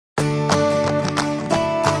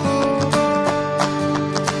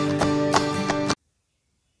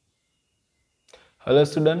Hello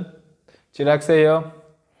student, Chirag say here.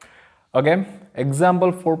 Okay,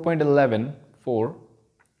 example 4.11 for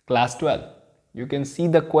class 12. You can see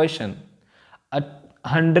the question. A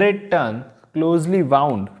 100-ton closely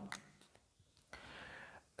wound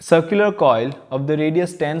circular coil of the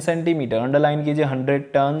radius 10 centimeter, underline कीजिए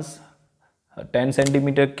 100 tons 10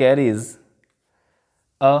 centimeter carries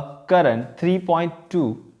a current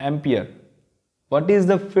 3.2 ampere. What is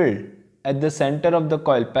the field at the center of the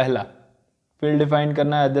coil? पहला field define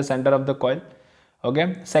करना है at the center of the coil. Okay.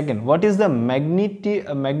 Second, what is the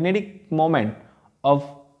magnetic moment of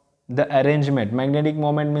the arrangement? Magnetic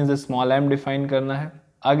moment means the small m define करना है.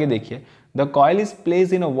 आगे देखिए, the coil is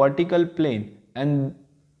placed in a vertical plane and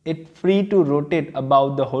it free to rotate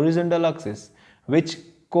about the horizontal axis which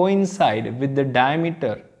coincide with the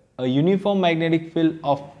diameter. A uniform magnetic field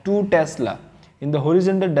of 2 Tesla in the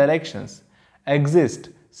horizontal directions exist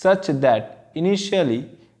such that initially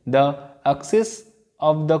the axis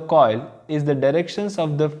of the coil is the directions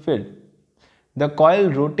of the field. The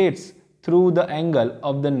coil rotates through the angle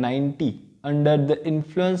of the 90 under the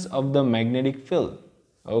influence of the magnetic field.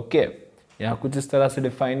 Okay, यहाँ कुछ इस तरह से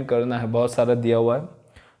define करना है, बहुत सारा दिया हुआ है,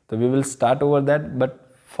 तो we will start over that, but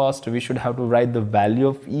first we should have to write the value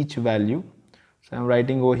of each value. So I am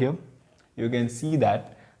writing over here. You can see that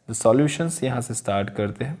the solutions यहाँ से start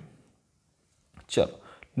करते हैं. चलो,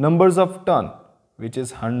 numbers of turn which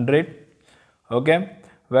is 100. Okay,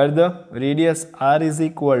 where the radius r is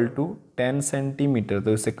equal to 10 centimeter,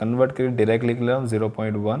 तो इसे convert करके direct लिख ले रहा हूँ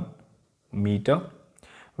 0.1 meter.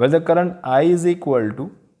 Where the current I is equal to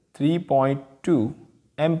 3.2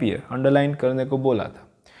 ampere, underline करने को बोला था.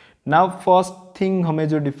 Now first thing हमें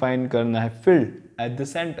जो define करना है field at the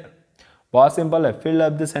center. बहुत सिंपल है, field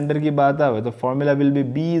at the center की बात आवे तो formula will be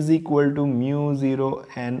B is equal to mu 0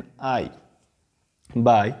 n I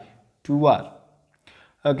by 2r.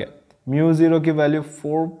 Okay, mu 0 की value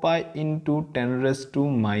 4 pi into 10 raised to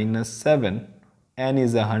minus 7. N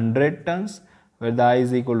is 100 tons where the I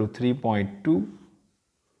is equal to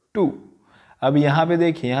 3.22. अब यहाँ पे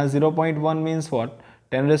देखिए, यहाँ 0.1 means what?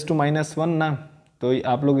 10 raised to minus 1 ना, तो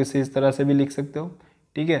आप लोग इसे इस तरह से भी लिख सकते हो,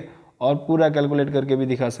 ठीक है, और पूरा कैलकुलेट करके भी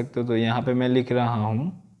दिखा सकते हो. तो यहाँ पे मैं लिख रहा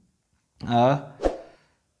हूँ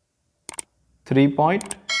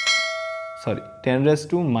 10 raised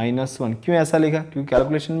to minus 1. क्यों ऐसा लिखा? क्योंकि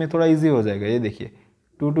कैलकुलेशन में थोड़ा इजी हो जाएगा. ये देखिए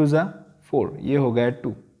 2 2 जा 4, ये हो गया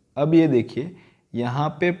 2. अब ये देखिए यहाँ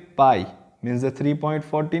पे पाई मीन्स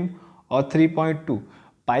 3.14 और 3.2.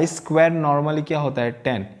 पाई स्क्वायर नॉर्मली क्या होता है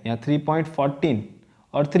 10. यहाँ 3.14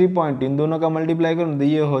 और 3.2 इन दोनों का मल्टीप्लाई करूँ तो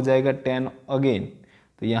ये हो जाएगा 10 अगेन.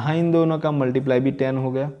 तो यहाँ इन दोनों का मल्टीप्लाई भी 10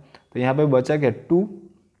 हो गया. तो यहाँ पे बचा क्या 2,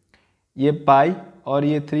 ये पाई और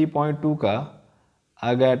ये 3.2 का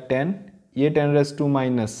आ गया 10, ये 10 raised to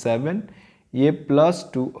minus 7, ये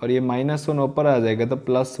 +2 और ये -1 ऊपर आ जाएगा तो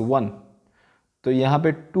 +1. तो यहाँ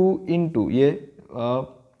पे 2 इंटू ये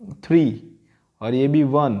 3 और ये भी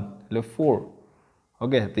 1 मतलब 4.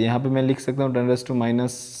 ओके, तो यहाँ पे मैं लिख सकता हूँ 10 raised to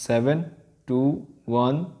minus 7 2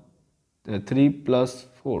 1 3 +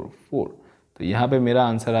 4 4. तो यहाँ पे मेरा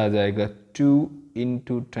आंसर आ जाएगा 2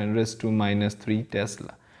 into 10 raised to minus 3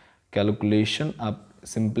 Tesla. Calculation आप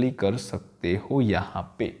सिंपली कर सकते हो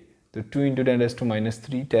यहाँ पे. तो 2 into 10 raised to minus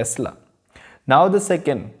 3 Tesla. Now the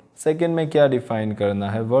second में क्या डिफाइन करना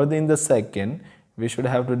है? Word in the second we should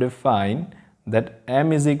have to define that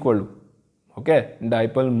m is equal to, okay,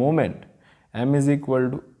 dipole moment m is equal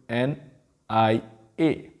to n I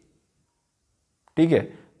a. ठीक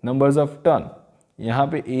है, numbers of turn, यहाँ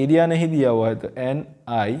पे area नहीं दिया हुआ है तो n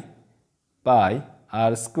I pi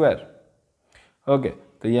r square. Okay,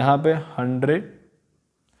 तो यहाँ पे 100,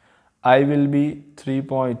 I will be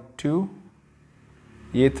 3.2,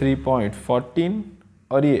 ये 3.14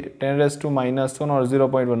 और ये 10 raised to minus 1 और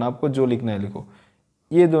 0.1. आपको जो लिखना है लिखो.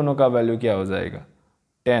 ये दोनों का वैल्यू क्या हो जाएगा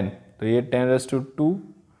 10. तो ये 10 raised to 2,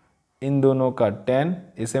 इन दोनों का 10,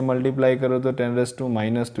 इसे मल्टीप्लाई करो तो 10 raised to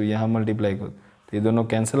minus 2, यहाँ मल्टीप्लाई करो तो ये दोनों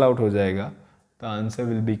कैंसिल आउट हो जाएगा. तो आंसर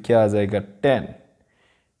विल बी क्या आ जाएगा 10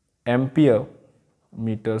 एम्पियर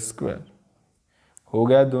मीटर स्क्वायर. हो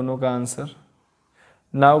गया दोनों का आंसर.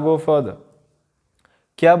 Now go further.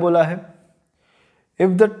 क्या बोला है? इफ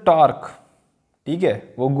द टॉर्क, ठीक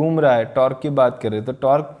है, वो घूम रहा है, टॉर्क की बात करें तो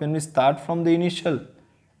torque when we start from the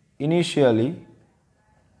initially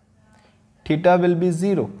theta will be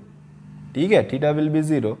 0, ठीक है, theta will be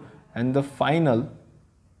 0 and the final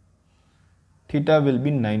theta will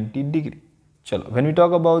be 90 degree. चलो, when we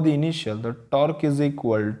talk about the initial the torque is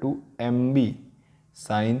equal to mb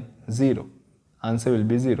sin 0. Answer will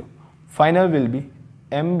be 0. Final will be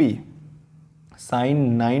mb sin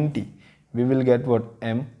 90. We will get what?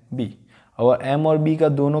 mb.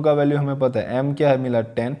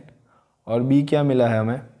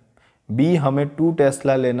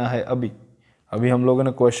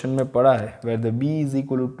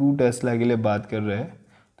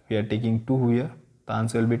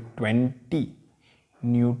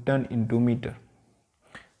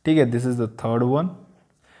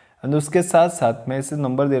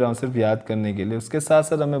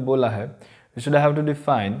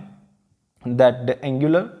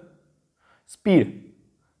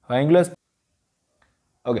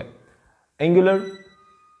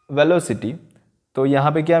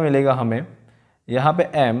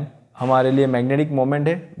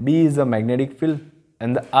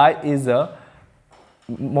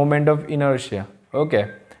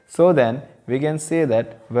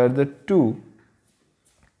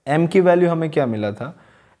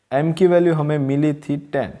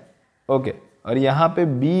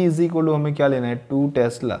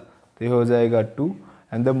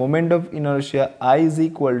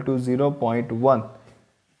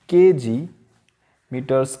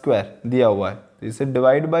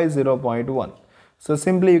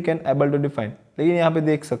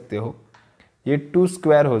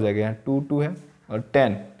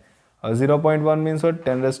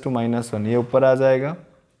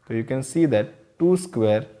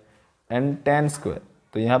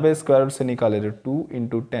 तो यहाँ पे square root से निकाले तो 2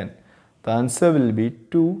 into 10, the answer will be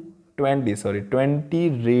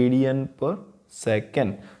 20 radian पर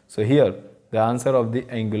second. So here the answer of the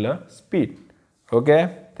angular speed. Okay,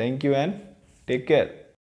 thank you and take care.